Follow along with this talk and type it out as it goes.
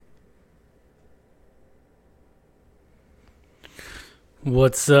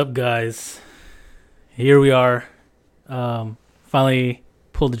What's up, guys? Here we are. Finally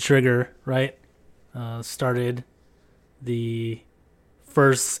pulled the trigger, right? Started the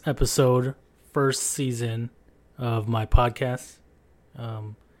first episode, first season of my podcast.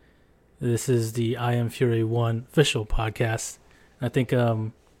 Um, this is the I Am Fury 1 official podcast. I think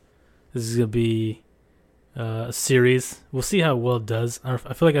this is going to be a series. We'll see how well it does. I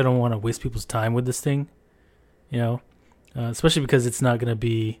feel like I don't want to waste people's time with this thing, you know, especially because it's not going to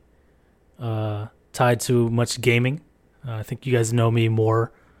be tied to much gaming. I think you guys know me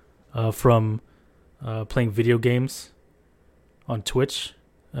more from playing video games on Twitch.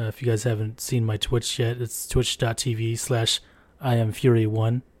 If you guys haven't seen my Twitch yet, it's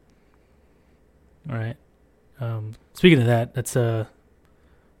twitch.tv/IamFury1. All right. Speaking of that, that's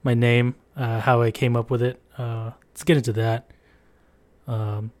my name, how I came up with it. Let's get into that.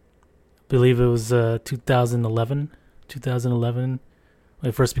 I believe it was 2011 when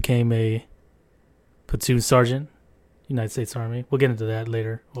I first became a platoon sergeant, United States Army. We'll get into that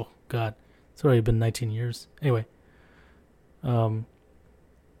later. Oh, God. It's already been 19 years. Anyway, I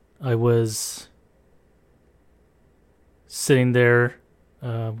was sitting there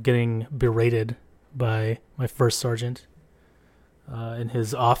getting berated by my first sergeant in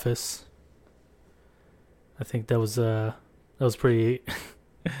his office. I think that was pretty...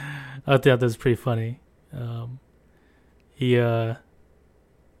 I thought that was pretty funny. He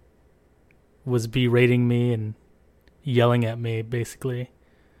was berating me and yelling at me, basically.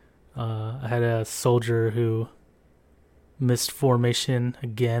 I had a soldier who missed formation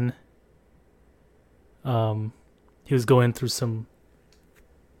again. He was going through some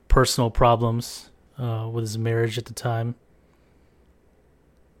personal problems with his marriage at the time.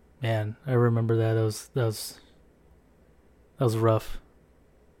 Man, I remember that. That was rough.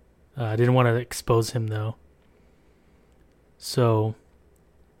 I didn't want to expose him, though. So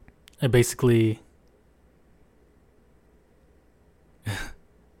I basically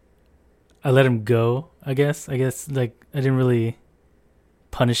I let him go, I guess. Like I didn't really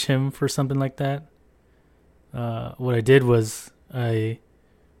punish him for something like that. What I did was I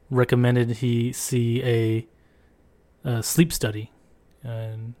recommended he see a sleep study,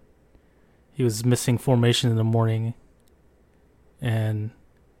 and he was missing formation in the morning, and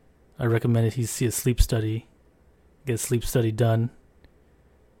I recommended he see a sleep study, get a sleep study done,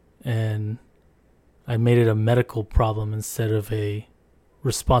 and I made it a medical problem instead of a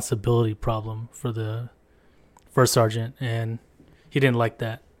responsibility problem for the first sergeant, and he didn't like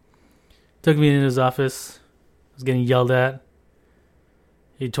that. Took me into his office. I was getting yelled at.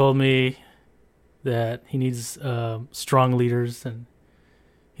 He told me that he needs strong leaders, and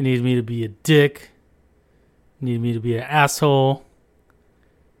he needed me to be a dick. He needed me to be an asshole.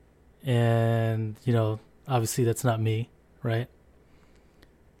 And, obviously that's not me, right?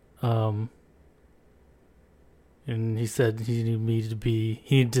 And he said he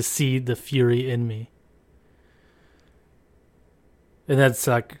needed to see the fury in me. And that's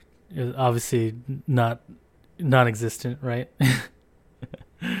like obviously not non-existent, right?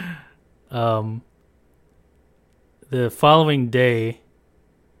 The following day,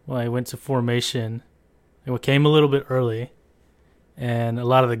 when I went to formation, I came a little bit early, and a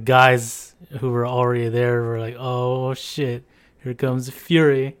lot of the guys who were already there were like, "Oh shit, here comes the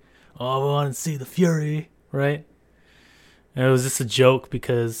fury! Oh, I want to see the fury!" Right? And it was just a joke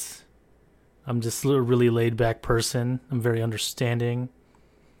because I'm just a really laid back person. I'm very understanding.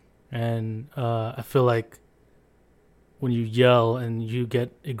 And I feel like when you yell and you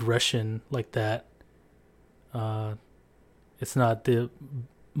get aggression like that, it's not the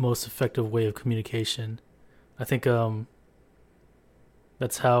most effective way of communication. I think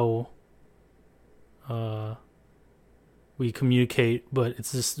that's how we communicate, but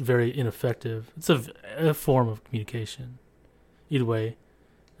it's just very ineffective. It's a form of communication. Either way,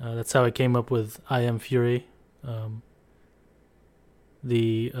 that's how I came up with I Am Fury.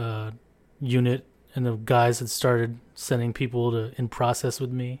 The unit and the guys had started sending people to in process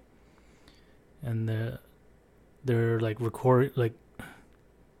with me, and they're like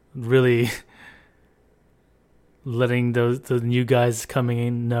really letting the new guys coming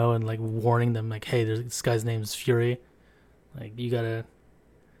in know, and like warning them like, hey, this guy's name is Fury. Like you gotta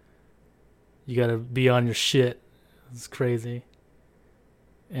be on your shit. It's crazy.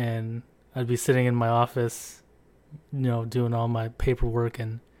 And I'd be sitting in my office, doing all my paperwork,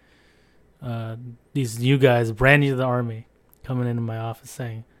 and these new guys, brand new to the Army, coming into my office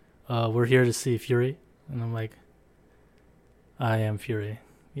saying, we're here to see Fury. And I'm like, I am Fury.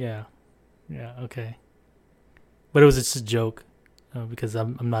 Yeah, okay. But it was just a joke, because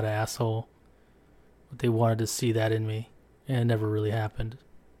I'm not an asshole. But they wanted to see that in me. and it never really happened.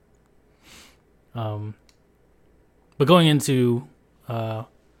 But going into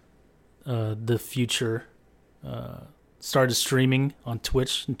the future, started streaming on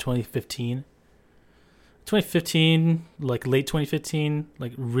Twitch in 2015. 2015, like late 2015,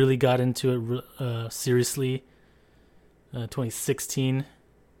 like really got into it seriously. 2016,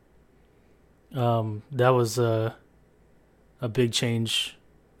 that was a big change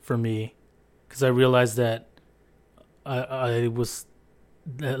for me because I realized that I was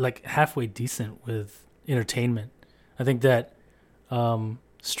like halfway decent with entertainment. I think that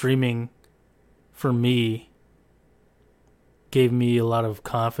streaming for me gave me a lot of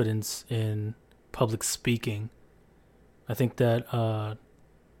confidence in public speaking. I think that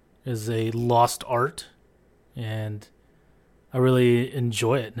is a lost art, and I really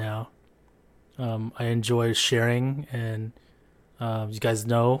enjoy it now. I enjoy sharing, and you guys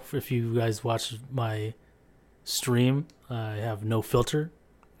know, if you guys watch my stream, I have no filter.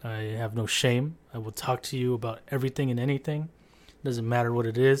 I have no shame. I will talk to you about everything and anything. It doesn't matter what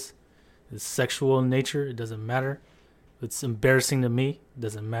it is. It's sexual in nature. It doesn't matter. If it's embarrassing to me. It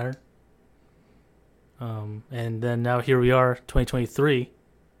doesn't matter. And then now here we are, 2023.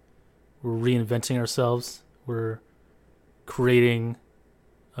 We're reinventing ourselves. We're creating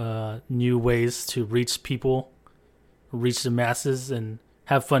new ways to reach people, reach the masses, and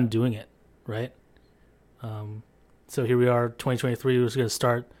have fun doing it, right? So here we are, 2023. We're going to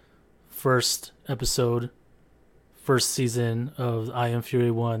start first episode, first season of I Am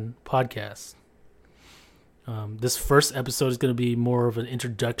Fury One podcast. This first episode is going to be more of an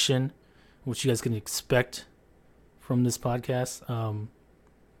introduction, which you guys can expect from this podcast,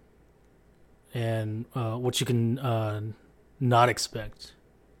 and what you can not expect.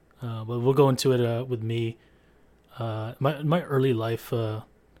 But we'll go into it with me. My early life,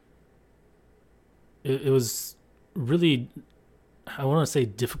 it was really, I want to say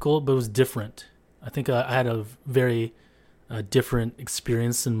difficult, but it was different. I think I had a very different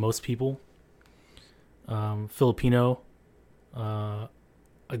experience than most people. Filipino.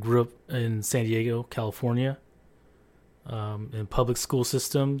 I grew up in San Diego, California, in public school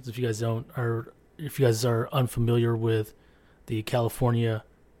systems. If you guys are unfamiliar with the California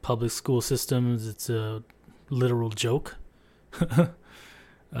public school systems, it's a literal joke,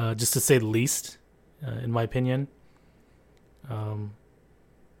 just to say the least, in my opinion.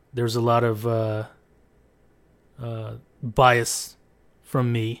 There's a lot of bias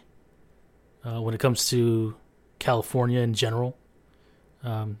from me when it comes to California in general.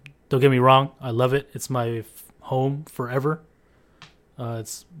 Don't get me wrong, I love it. It's my home forever.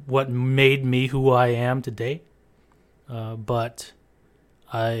 It's what made me who I am today. But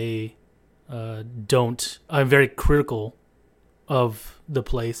I'm very critical of the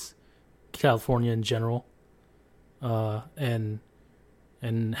place, California in general, and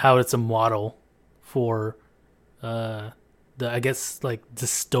how it's a model for I guess, like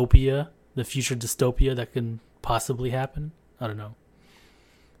dystopia, the future dystopia that can possibly happen. I don't know.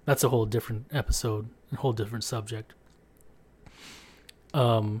 That's a whole different episode, a whole different subject.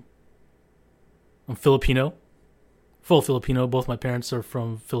 I'm Filipino, full Filipino. Both my parents are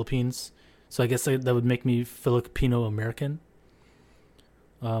from Philippines, so I guess that would make me Filipino American.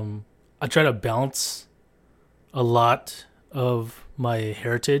 I try to balance a lot of my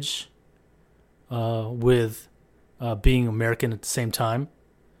heritage with being American at the same time.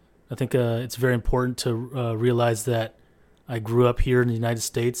 I think it's very important to realize that I grew up here in the United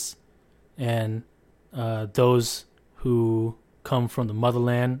States, and those who come from the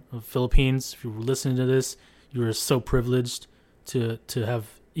motherland of Philippines, if you were listening to this, you are so privileged to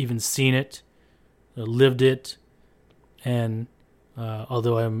have even seen it, lived it, and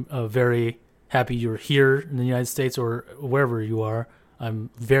although I'm very happy you're here in the United States or wherever you are, I'm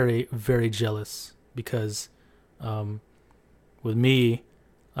very, very jealous because with me,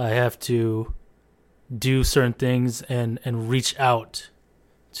 I have to do certain things and reach out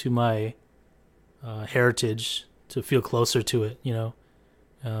to my heritage to feel closer to it, you know.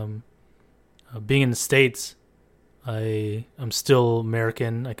 Being in the States, I'm still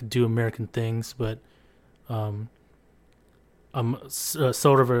American. I can do American things, but I'm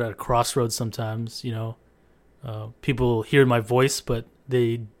sort of at a crossroads sometimes, you know. People hear my voice, but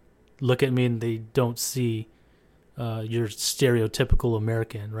they look at me and they don't see your stereotypical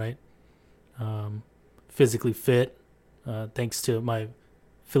American, right? Physically fit, thanks to my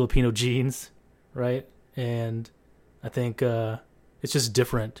Filipino genes, right? And I think it's just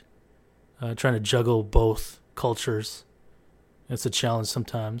different. Trying to juggle both cultures, it's a challenge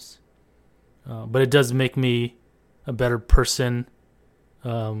sometimes. But it does make me a better person,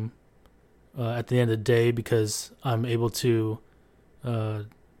 at the end of the day because I'm able to uh,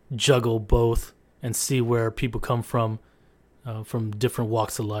 juggle both and see where people come from different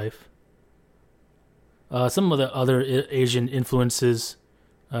walks of life. Some of the other Asian influences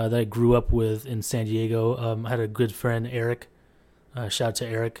that I grew up with in San Diego. I had a good friend, Eric. Shout out to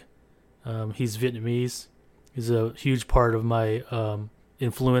Eric. He's Vietnamese. He's a huge part of my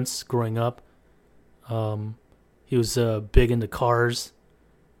influence growing up. He was big into cars,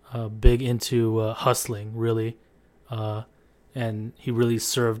 big into hustling, really. And he really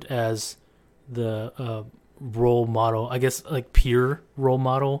served as the role model, I guess, like peer role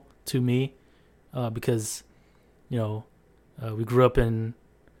model to me, because, we grew up in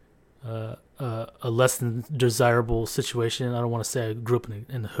a less than desirable situation. I don't want to say I grew up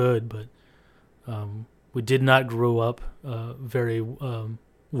in the hood, but we did not grow up very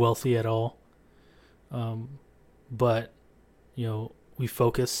wealthy at all. But we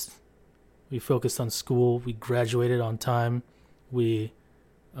focused. We focused on school. We graduated on time. We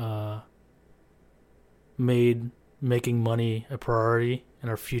made making money a priority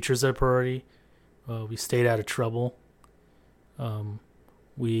and our futures a priority. We stayed out of trouble.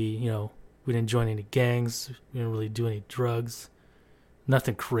 We didn't join any gangs. We didn't really do any drugs.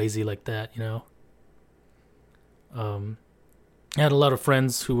 Nothing crazy like that, I had a lot of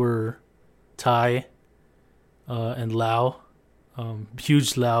friends who were Thai and Lao.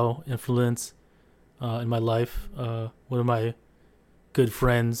 Huge Lao influence in my life. One of my good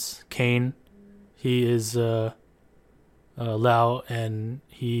friends, Kane, he is Lao, and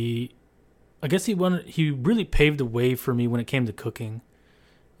I guess he really paved the way for me when it came to cooking.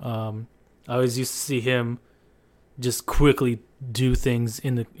 I always used to see him just quickly do things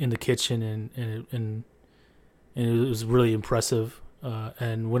in the kitchen, and it was really impressive.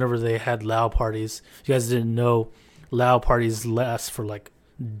 And whenever they had Lao parties, if you guys didn't know, Lao parties last for like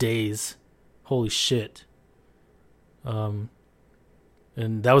days. Holy shit. And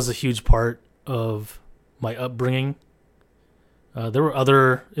that was a huge part of my upbringing. There were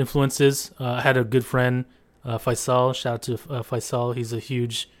other influences. I had a good friend, Faisal. Shout out to Faisal. He's a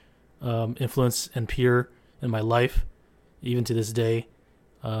huge influence and peer in my life, even to this day.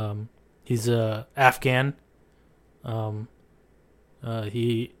 He's Afghan.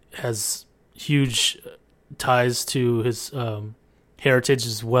 He has huge ties to his heritage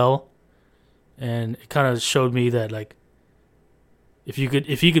as well, and it kind of showed me that, like, if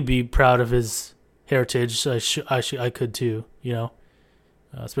he could be proud of his heritage, I could too.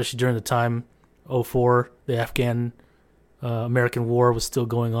 Especially during the time 2004, the Afghan American War was still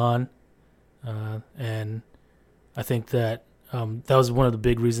going on, and I think that that was one of the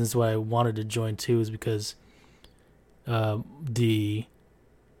big reasons why I wanted to join too, is because the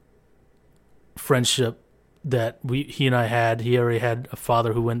friendship that he and I had. He already had a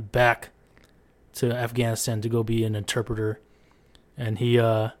father who went back to Afghanistan to go be an interpreter, and he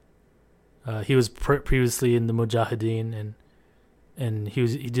was previously in the Mujahideen, and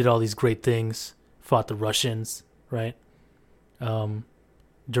he did all these great things, fought the Russians, right,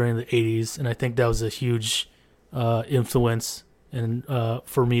 during the 80s, and I think that was a huge influence and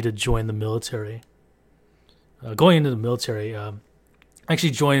for me to join the military. Going into the military, I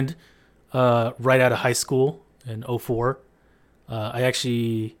actually joined right out of high school in 2004. I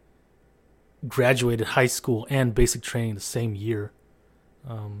actually graduated high school and basic training the same year.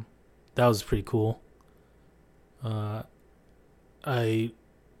 That was pretty cool. I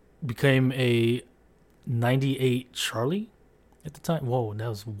became a 98 Charlie at the time. Whoa, that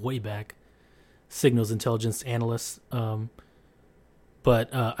was way back. Signals intelligence analyst.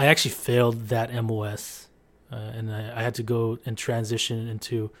 But I actually failed that MOS. And I had to go and transition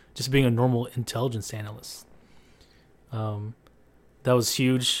into just being a normal intelligence analyst. That was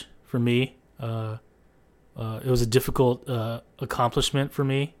huge for me. It was a difficult accomplishment for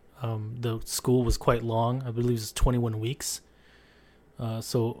me. The school was quite long. I believe it was 21 weeks.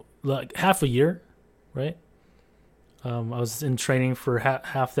 So like half a year, right? I was in training for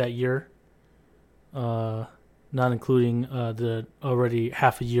half that year, not including the already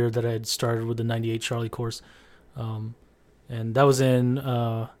half a year that I had started with the 98 Charlie course. And that was in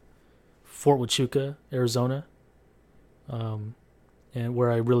Fort Huachuca, Arizona, and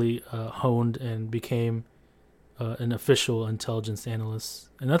where I really honed and became an official intelligence analyst.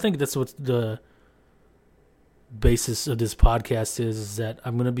 And I think that's what the basis of this podcast is that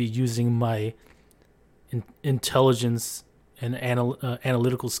I'm going to be using my intelligence and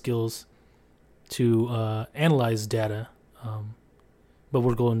analytical skills to analyze data. But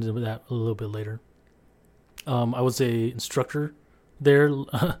we'll go into that a little bit later. I was a instructor there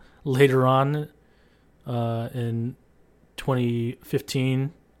later on in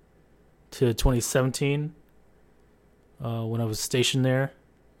 2015 to 2017 when I was stationed there.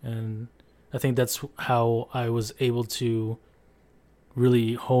 And I think that's how I was able to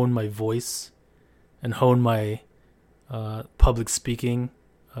really hone my voice and hone my public speaking,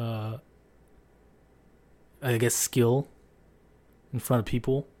 I guess, skill in front of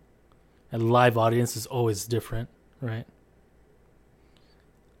people. And live audience is always different, right?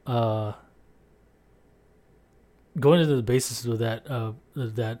 Going into the basis of that,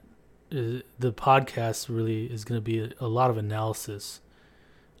 the podcast really is going to be a lot of analysis.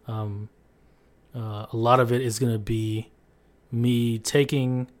 A lot of it is going to be me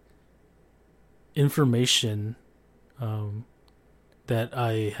taking information that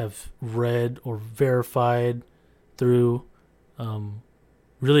I have read or verified through,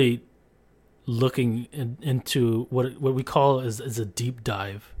 really looking into what we call is a deep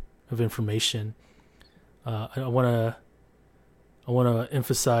dive of information. I want to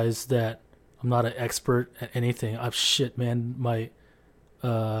emphasize that I'm not an expert at anything. My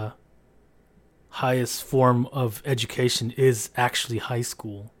highest form of education is actually high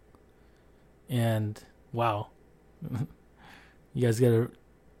school. And wow, you guys got to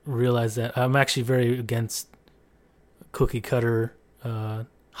realize that I'm actually very against cookie cutter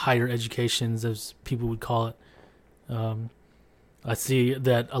higher educations, as people would call it. I see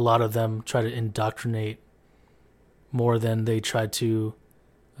that a lot of them try to indoctrinate more than they try to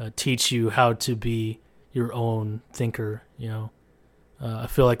teach you how to be your own thinker. I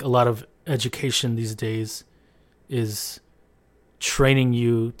feel like a lot of education these days is training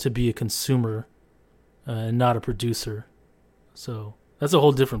you to be a consumer and not a producer. So that's a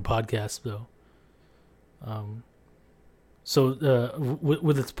whole different podcast, though.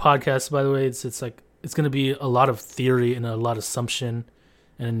 With this podcast, by the way, it's going to be a lot of theory and a lot of assumption,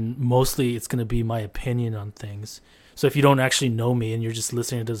 and mostly it's going to be my opinion on things. So if you don't actually know me and you're just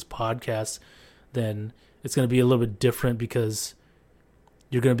listening to this podcast, then it's going to be a little bit different, because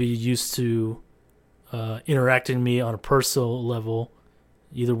you're going to be used to interacting with me on a personal level,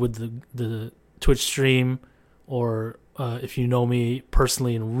 either with the Twitch stream, or if you know me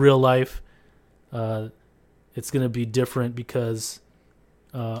personally in real life. It's going to be different because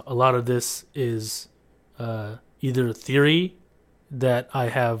a lot of this is either a theory that I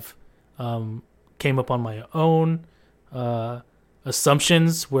have came up on my own,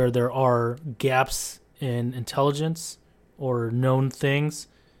 assumptions where there are gaps in intelligence or known things,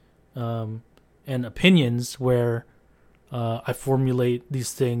 and opinions where I formulate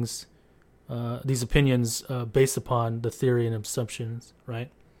these things, these opinions based upon the theory and assumptions, right?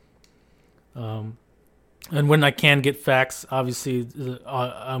 And when I can get facts, obviously,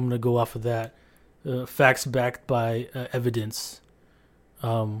 I'm going to go off of that. Facts backed by evidence.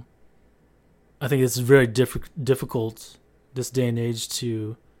 I think it's very difficult this day and age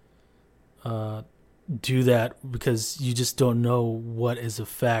to do that, because you just don't know what is a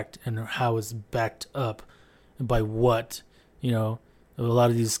fact and how it's backed up and by what. A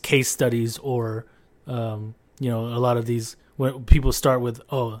lot of these case studies, or a lot of these, when people start with,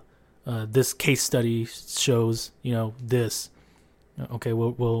 this case study shows, this. Okay,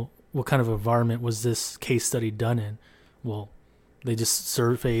 well, what kind of environment was this case study done in? Well, they just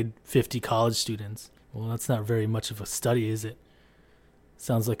surveyed 50 college students. Well, that's not very much of a study, is it?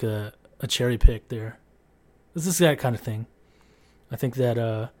 Sounds like a cherry pick there. This is that kind of thing. I think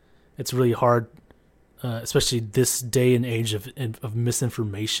that it's really hard, especially this day and age of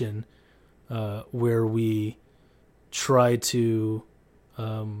misinformation, where we try to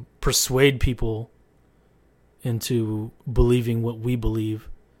persuade people into believing what we believe,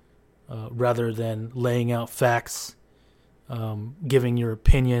 rather than laying out facts, giving your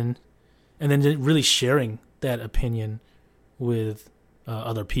opinion, and then really sharing that opinion with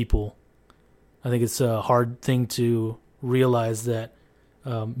other people. I think it's a hard thing to realize that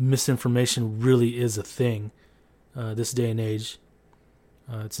misinformation really is a thing this day and age.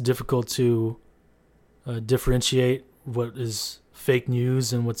 It's difficult to differentiate what is fake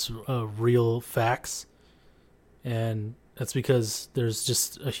news and what's real facts, and that's because there's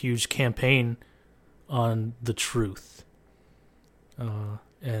just a huge campaign on the truth,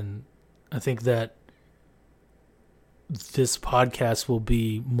 and I think that this podcast will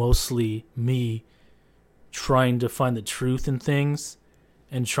be mostly me trying to find the truth in things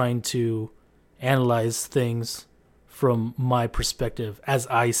and trying to analyze things from my perspective as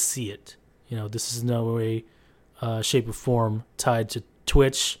I see it. This is no way, shape, or form tied to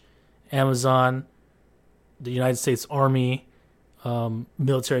Twitch, Amazon, the United States Army,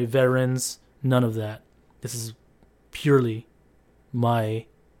 military veterans, none of that. This is purely my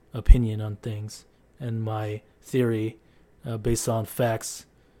opinion on things and my theory based on facts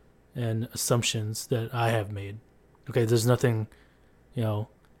and assumptions that I have made. Okay, there's nothing, you know,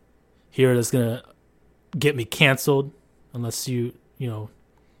 here that's gonna get me canceled unless you're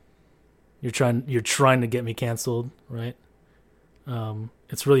trying to get me canceled, right?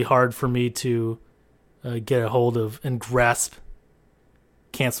 It's really hard for me to get a hold of and grasp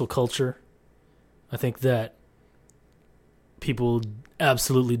cancel culture. I think that people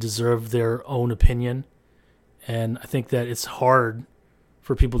absolutely deserve their own opinion, and I think that it's hard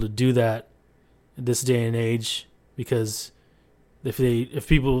for people to do that in this day and age, because if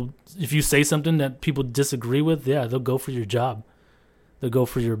you say something that people disagree with, yeah, they'll go for your job, they'll go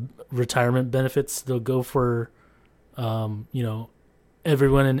for your retirement benefits, they'll go for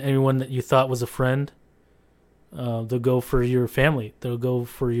everyone and anyone that you thought was a friend. They'll go for your family, they'll go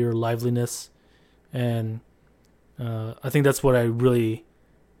for your liveliness, and I think that's what I really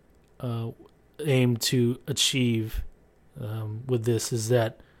aim to achieve with this, is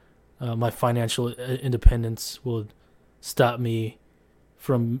that my financial independence will stop me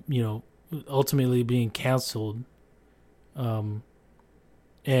from, ultimately being canceled.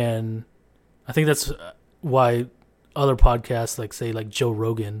 And I think that's why other podcasts, like Joe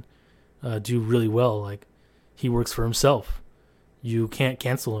Rogan, do really well. Like, he works for himself. You can't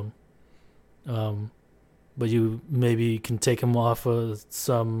cancel him. But you maybe can take him off of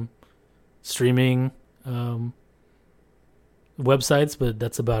some streaming websites, but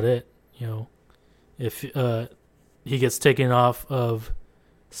that's about it. If he gets taken off of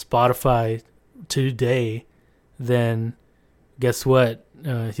Spotify today, then guess what?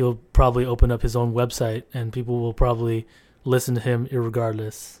 He'll probably open up his own website, and people will probably listen to him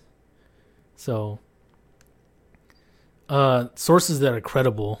irregardless. So, sources that are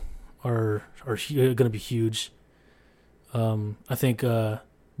credible are going to be huge. I think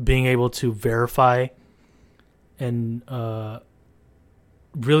being able to verify and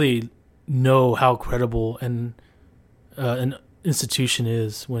really know how credible an institution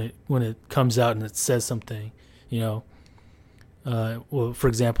is when it comes out and it says something, well, for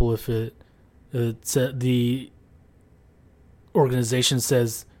example, if the organization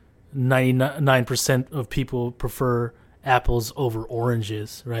says 99% of people prefer apples over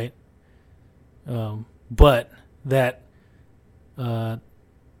oranges, right? But that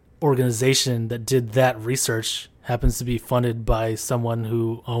organization that did that research happens to be funded by someone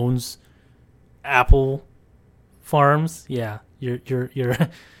who owns apple farms. Yeah, your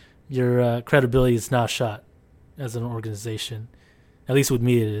credibility is not shot as an organization. At least with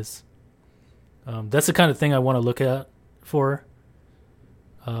me, it is. That's the kind of thing I want to look at for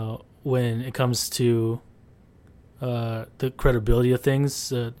when it comes to the credibility of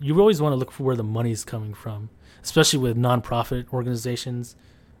things. You always want to look for where the money's coming from, especially with nonprofit organizations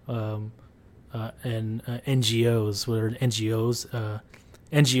and NGOs. What are NGOs?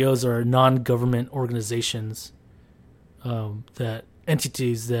 NGOs are non-government organizations, that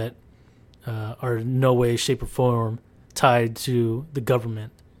entities that are in no way, shape, or form tied to the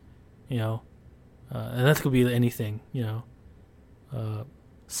government. And that could be anything.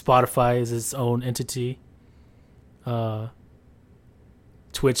 Spotify is its own entity.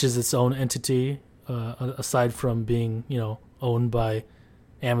 Twitch is its own entity, aside from being, owned by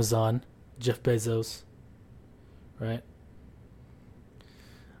Amazon, Jeff Bezos, right?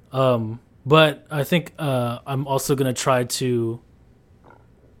 But I think I'm also going to try to,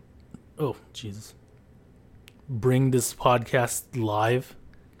 bring this podcast live.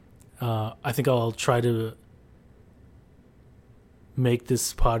 I think I'll try to make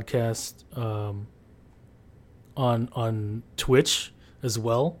this podcast on Twitch as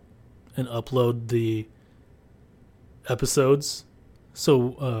well, and upload the episodes.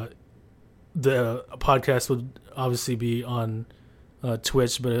 So the podcast would obviously be on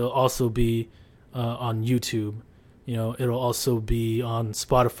Twitch, but it'll also be on YouTube. It'll also be on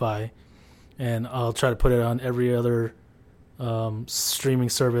Spotify, and I'll try to put it on every other streaming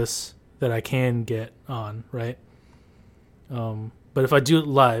service that I can get on, right? But if I do it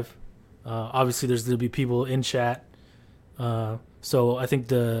live, obviously there's going to be people in chat. So I think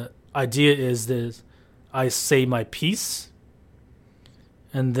the idea is that I say my piece,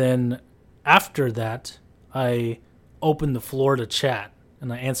 and then after that, I open the floor to chat,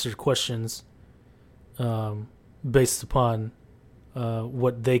 and I answer questions based upon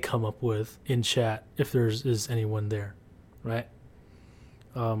what they come up with in chat, if is anyone there, right?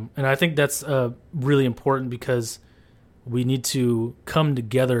 And I think that's really important, because we need to come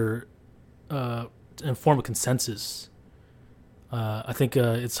together and form a consensus. I think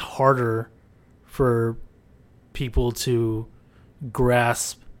it's harder for people to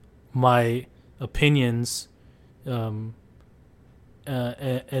grasp my opinions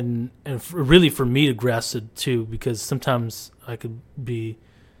really for me to grasp it too, because sometimes I could be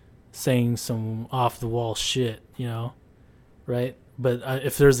saying some off the wall shit, right? But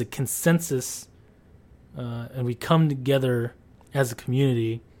if there's a consensus and we come together as a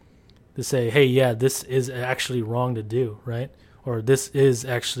community to say, hey, yeah, this is actually wrong to do, right? Or this is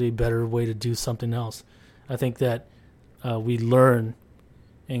actually a better way to do something else. I think that we learn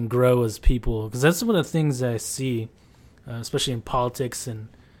and grow as people, because that's one of the things that I see, especially in politics and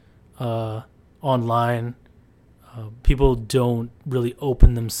online. People don't really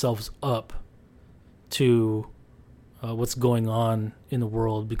open themselves up to what's going on in the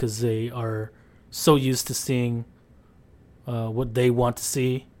world because they are so used to seeing what they want to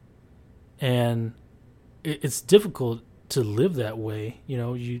see, and it's difficult to live that way.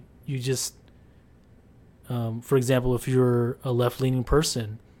 You just, for example, if you're a left-leaning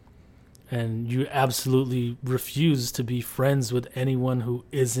person and you absolutely refuse to be friends with anyone who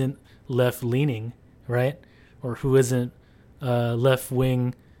isn't left-leaning, right? Or who isn't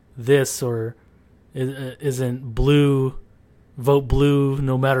left-wing this, or isn't blue, vote blue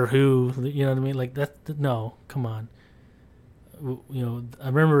no matter who, you know what I mean? Like that, no, come on. I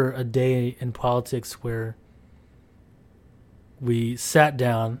remember a day in politics where we sat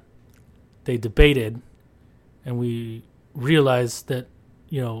down, they debated, and we realized that,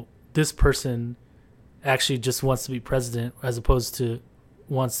 this person actually just wants to be president as opposed to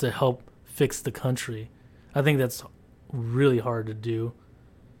wants to help fix the country. I think that's really hard to do.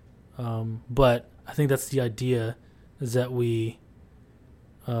 But I think that's the idea, is that we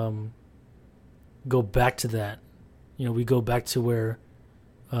go back to that. We go back to where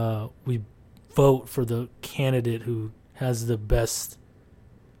we vote for the candidate who has the best,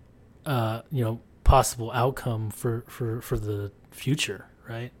 possible outcome for the future,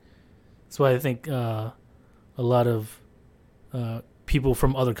 right? That's why I think a lot of people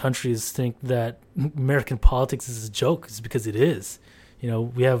from other countries think that American politics is a joke. Is because it is.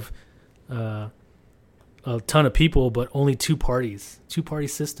 We have a ton of people, but only two-party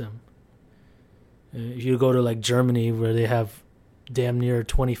system. If you go to like Germany, where they have damn near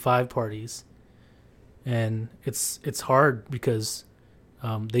 25 parties, and it's hard because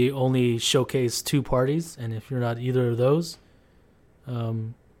they only showcase two parties, and if you're not either of those,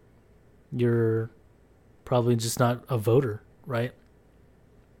 you're probably just not a voter, right?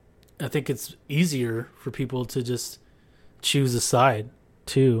 I think it's easier for people to just choose a side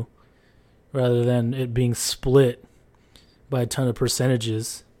too, rather than it being split by a ton of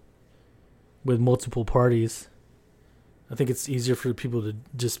percentages with multiple parties. I think it's easier for people to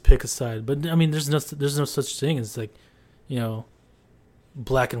just pick a side. But I mean, there's no such thing as like,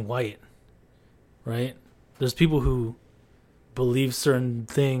 black and white, right? There's people who believe certain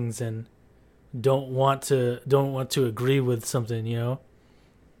things and don't want to agree with something.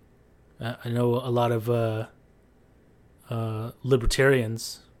 I know a lot of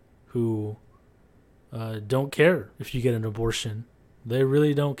libertarians who don't care if you get an abortion. They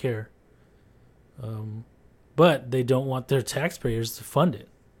really don't care. But they don't want their taxpayers to fund it,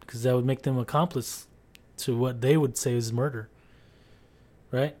 because that would make them accomplice to what they would say is murder,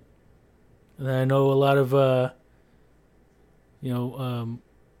 right? And I know a lot of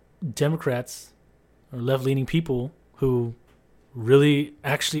Democrats or left-leaning people who really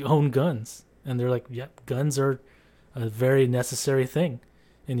actually own guns, and they're like, yeah, guns are a very necessary thing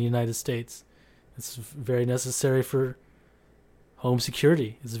in the United States. It's very necessary for home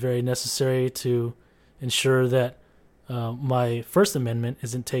security. It's very necessary to ensure that my First Amendment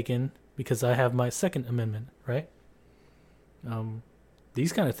isn't taken because I have my Second Amendment, right?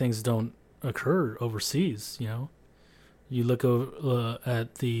 These kind of things don't occur overseas. You look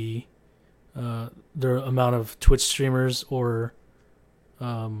at the amount of Twitch streamers or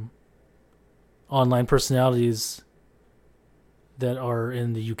online personalities that are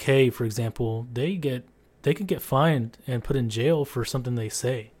in the UK, for example. They can get fined and put in jail for something they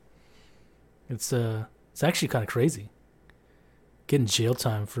say. It's actually kind of crazy. Getting jail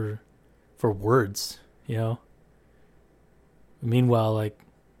time for words, Meanwhile, like,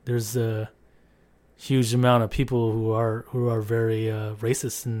 there's a huge amount of people who are very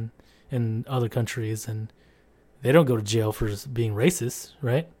racist in other countries, and they don't go to jail for being racist,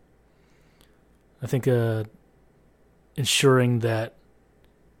 right? I think ensuring that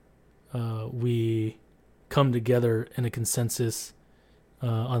we come together in a consensus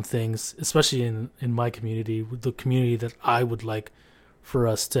on things, especially in my community, the community that I would like for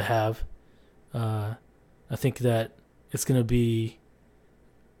us to have. I think that it's going to be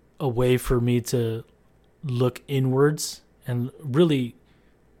a way for me to look inwards and really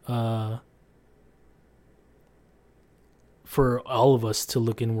for all of us to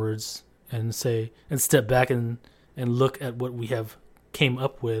look inwards and say and step back and look at what we have came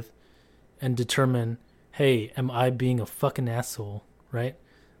up with and determine, hey, am I being a fucking asshole, right?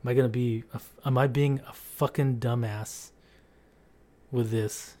 Am I being a fucking dumbass with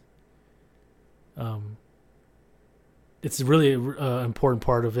this? It's really an important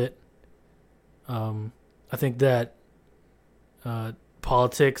part of it. I think that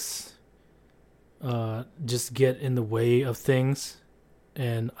politics just get in the way of things,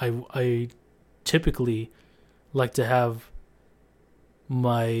 and I typically like to have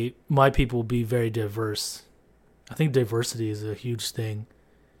my people be very diverse. I think diversity is a huge thing,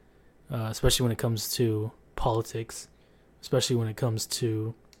 especially when it comes to politics, especially when it comes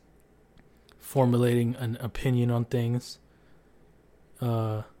to formulating an opinion on things.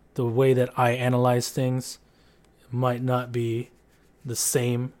 The way that I analyze things might not be the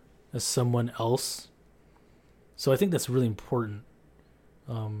same as someone else. So I think that's really important,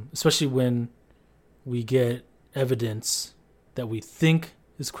 especially when we get evidence that we think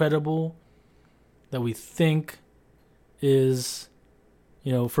is credible, that we think is,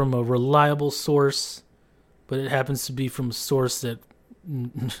 from a reliable source, but it happens to be from a source that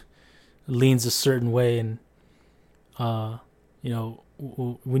leans a certain way. And,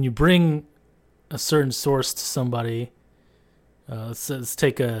 when you bring a certain source to somebody, let's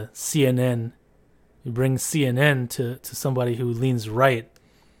take a CNN. You bring CNN to somebody who leans right.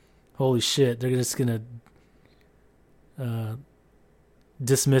 Holy shit, they're just going to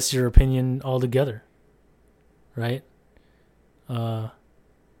dismiss your opinion altogether, right?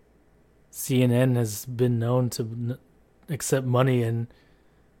 CNN has been known to accept money and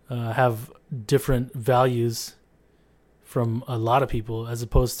have different values from a lot of people, as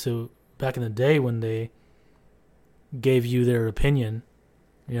opposed to back in the day when they gave you their opinion,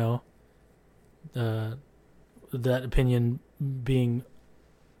 that opinion being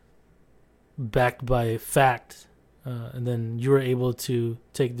backed by fact, and then you were able to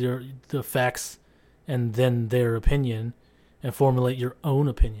take the facts and then their opinion and formulate your own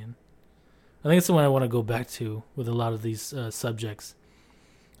opinion. I think it's the one I want to go back to with a lot of these subjects.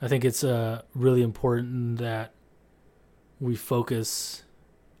 I think it's really important that we focus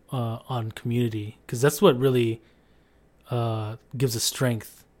on community, because that's what really gives us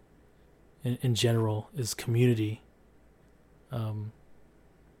strength in general, is community. I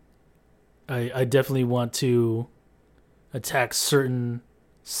definitely want to attack certain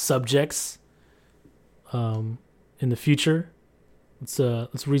subjects in the future.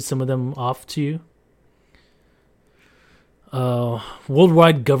 Let's read some of them off to you.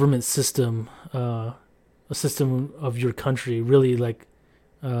 Worldwide government system, a system of your country, really like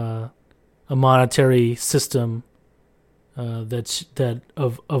a monetary system that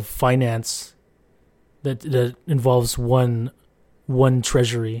of finance that involves one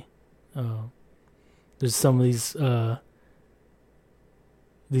treasury. There's some of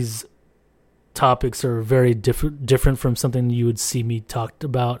these topics are very different from something you would see me talked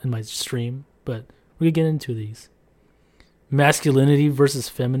about in my stream, but we could get into these. Masculinity versus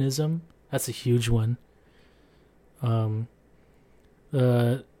feminism, that's a huge one.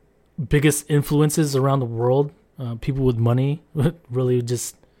 Biggest influences around the world, people with money, really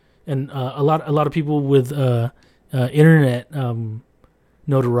just, and a lot of people with internet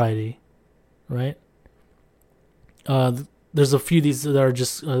notoriety, right? There's a few of these that are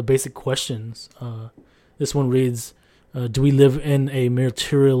just basic questions. This one reads, do we live in a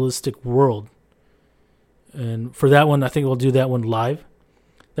materialistic world? And for that one, I think we'll do that one live.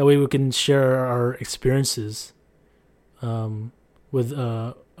 That way we can share our experiences with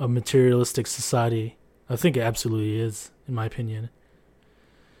a materialistic society. I think it absolutely is, in my opinion.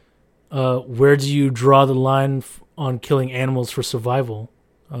 Where do you draw the line on killing animals for survival?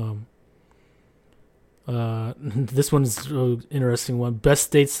 This one's an interesting one. Best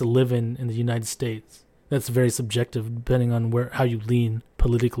states to live in the United States. That's very subjective, depending on how you lean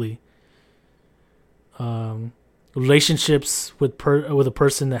politically. Relationships with a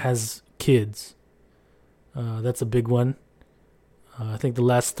person that has kids. That's a big one. I think the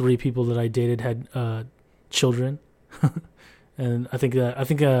last 3 people that I dated had children, and I think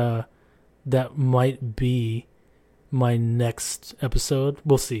that might be my next episode.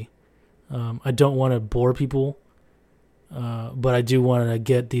 We'll see. I don't want to bore people, but I do want to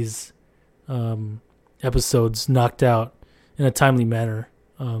get these episodes knocked out in a timely manner.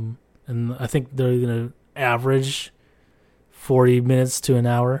 And I think they're going to average 40 minutes to an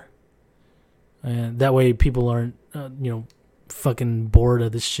hour. And that way people aren't, fucking bored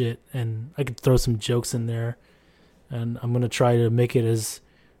of this shit. And I could throw some jokes in there. And I'm going to try to make it as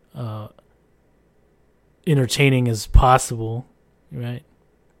entertaining as possible, right?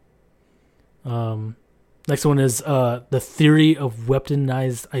 Next one is the theory of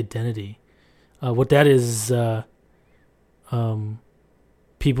weaponized identity. What that is,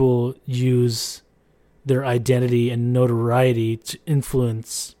 people use their identity and notoriety to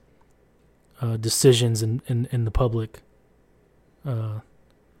influence decisions in the public.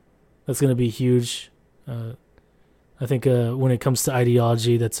 That's going to be huge. I think when it comes to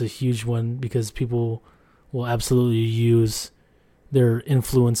ideology, that's a huge one because people will absolutely use their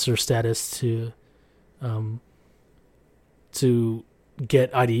influencer status to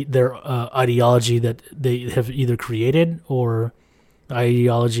get their ideology that they have either created or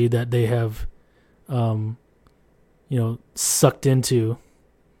ideology that they have, sucked into,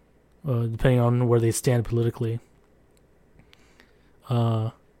 depending on where they stand politically.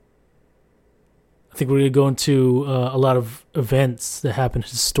 I think we're going to go into a lot of events that happened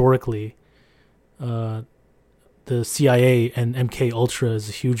historically. The CIA and MK Ultra is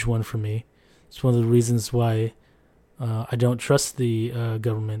a huge one for me. It's one of the reasons why I don't trust the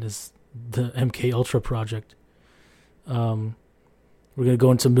government is the MK Ultra project. We're going to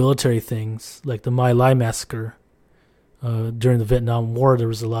go into military things like the My Lai massacre. During the Vietnam War, there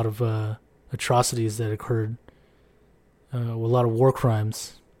was a lot of atrocities that occurred, a lot of war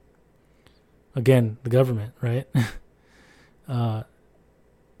crimes. Again, the government, right? One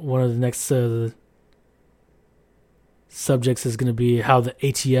of the next subjects is going to be how the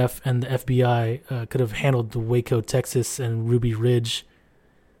ATF and the FBI could have handled the Waco, Texas, and Ruby Ridge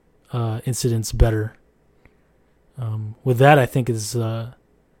incidents better. With that, I think it's a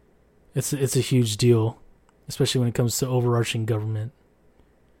huge deal, especially when it comes to overarching government.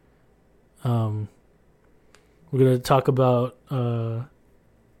 We're going to talk about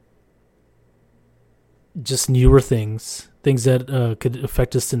just newer things that could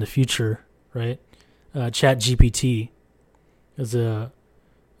affect us in the future, right? Chat GPT is a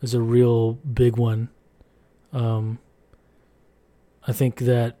real big one. I think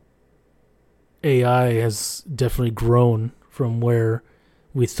that AI has definitely grown from where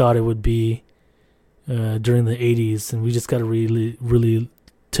we thought it would be during the 80s, and we just got to really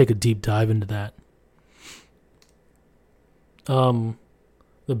take a deep dive into that. The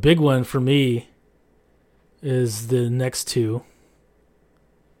big one for me is the next two.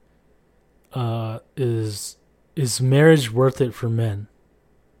 Is marriage worth it for men?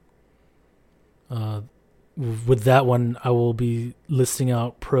 With that one, I will be listing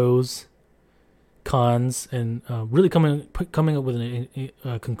out pros, cons, and really coming up with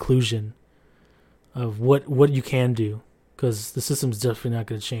a conclusion of what you can do, because the system's definitely not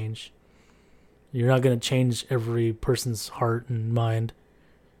going to change. You're not going to change every person's heart and mind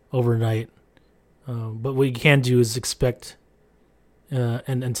overnight. But what you can do is expect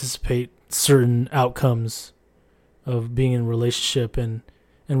and anticipate certain outcomes of being in a relationship and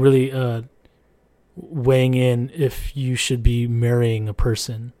really weighing in if you should be marrying a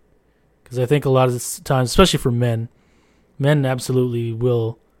person. Because I think a lot of the times, especially for men absolutely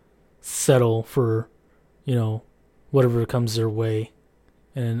will settle for, whatever comes their way.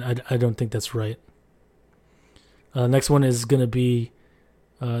 And I don't think that's right. Next one is going to be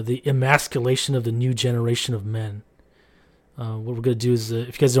the emasculation of the new generation of men. What we're going to do is,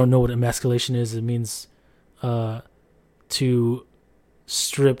 if you guys don't know what emasculation is, it means to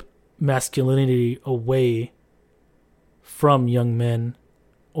strip masculinity away from young men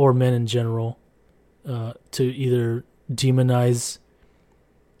or men in general, to either demonize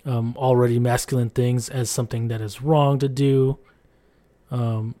already masculine things as something that is wrong to do,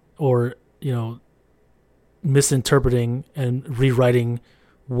 or misinterpreting and rewriting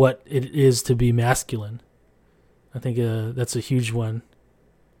what it is to be masculine. I think that's a huge one.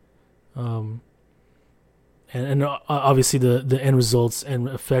 And obviously the end results and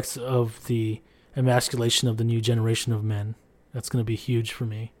effects of the emasculation of the new generation of men. That's going to be huge for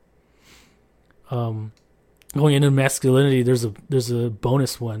me. Going into masculinity, there's a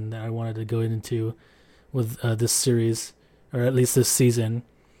bonus one that I wanted to go into with this series, or at least this season,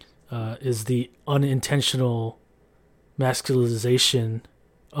 is the unintentional masculization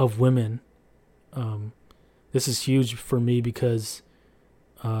of women. This is huge for me because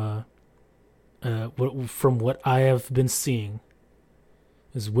from what I have been seeing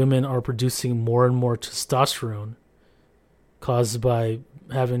is women are producing more and more testosterone caused by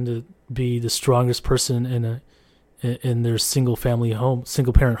having to be the strongest person in their single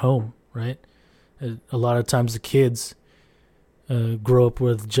parent home, right? A lot of times the kids grow up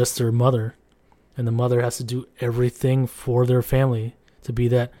with just their mother, and the mother has to do everything for their family to be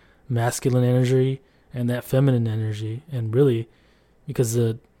that masculine energy and that feminine energy. And really, because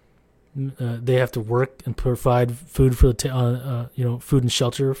the they have to work and provide food for food and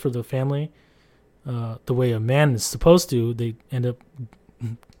shelter for the family. The way a man is supposed to, they end up,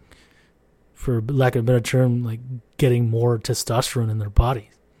 for lack of a better term, like getting more testosterone in their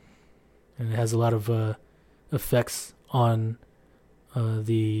bodies, and it has a lot of effects on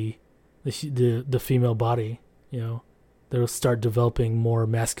the female body. They'll start developing more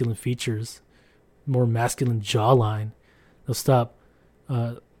masculine features, more masculine jawline. They'll stop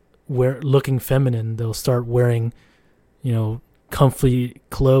looking feminine. They'll start wearing, comfy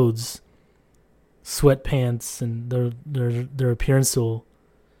clothes, sweatpants, and their appearance will,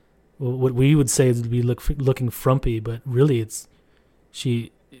 what we would say is to be looking frumpy, but really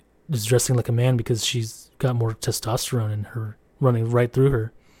she is dressing like a man because she's got more testosterone in her running right through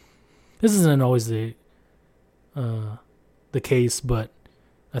her. This isn't always the case, but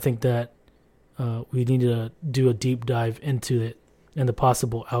I think that we need to do a deep dive into it and the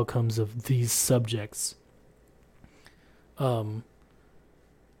possible outcomes of these subjects. And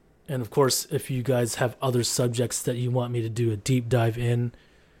of course, if you guys have other subjects that you want me to do a deep dive in,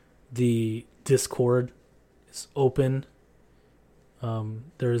 the Discord is open.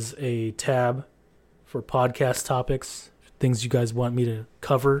 There's a tab for podcast topics, things you guys want me to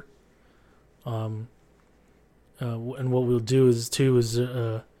cover. And what we'll do is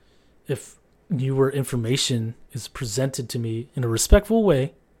if newer information is presented to me in a respectful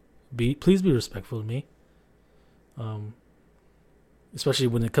way, please be respectful to me. Especially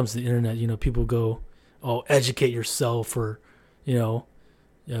when it comes to the internet, people go, "Oh, educate yourself," or, you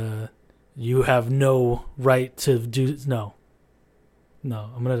have no right to do. No.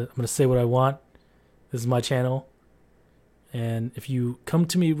 I'm gonna say what I want. This is my channel, and if you come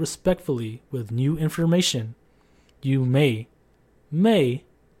to me respectfully with new information, you may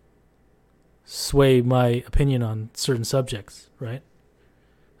sway my opinion on certain subjects, right?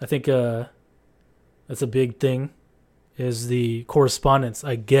 I think that's a big thing, is the correspondence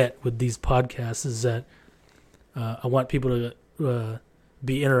I get with these podcasts is that I want people to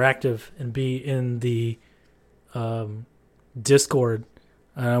be interactive and be in the Discord,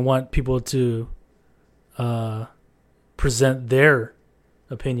 and I want people to present their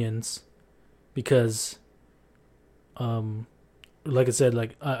opinions because like I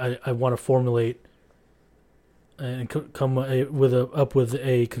said, I want to formulate and come up with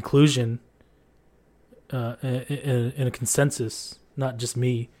a conclusion in a consensus, not just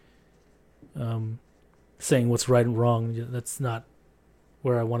me saying what's right and wrong. That's not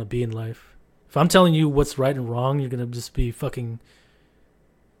where I want to be in life. If I'm telling you what's right and wrong, you're gonna just be fucking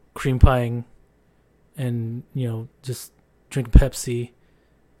cream pieing and just drinking Pepsi,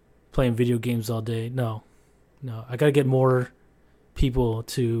 playing video games all day. No, I gotta get more people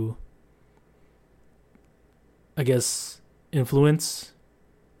to, I guess, influence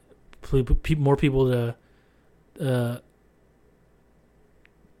more people to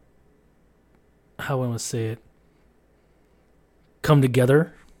how I want to say it, come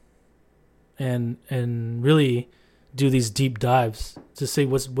together and really do these deep dives to say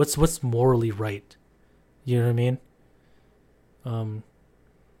what's morally right. You know what I mean?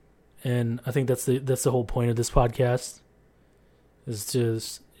 And I think that's the whole point of this podcast, is to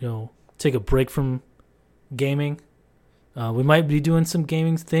take a break from gaming. We might be doing some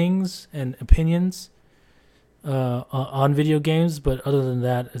gaming things and opinions on video games, but other than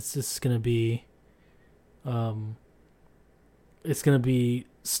that, it's just gonna be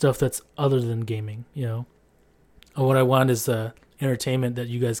stuff that's other than gaming. And what I want is entertainment that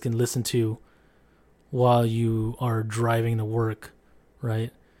you guys can listen to while you are driving to work,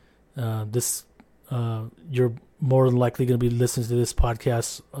 right? You're more than likely going to be listening to this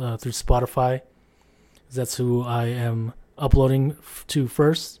podcast through Spotify. That's who I am uploading to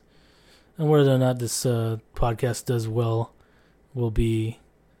first. And whether or not this podcast does well will be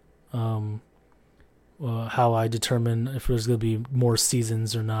how I determine if there's going to be more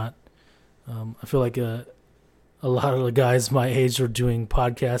seasons or not. I feel like a lot of the guys my age are doing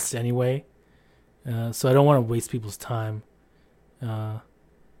podcasts anyway. So I don't want to waste people's time.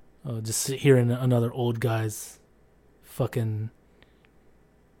 Just hearing another old guy's fucking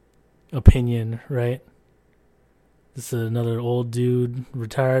opinion, right? This is another old dude,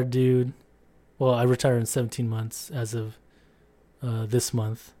 retired dude. Well, I retired in 17 months as of this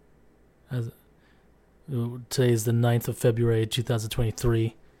month. Today is the 9th of February,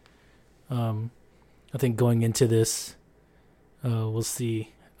 2023. I think going into this, we'll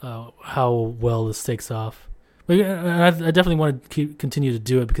see how well this takes off. But I definitely want to continue to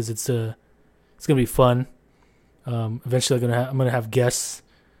do it because it's going to be fun. Eventually, I'm gonna have guests.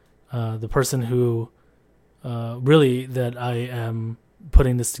 The person who really that I am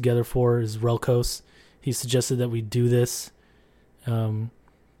putting this together for is Relkos. He suggested that we do this.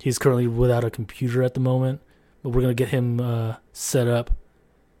 He's currently without a computer at the moment, but we're going to get him set up,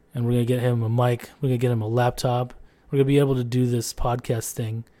 and we're going to get him a mic. We're going to get him a laptop. We're going to be able to do this podcast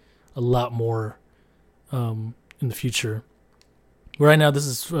thing a lot more in the future. Right now, this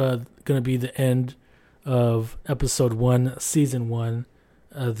is going to be the end of episode 1, season 1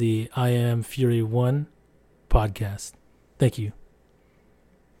 of the I Am Fury 1 podcast. Thank you.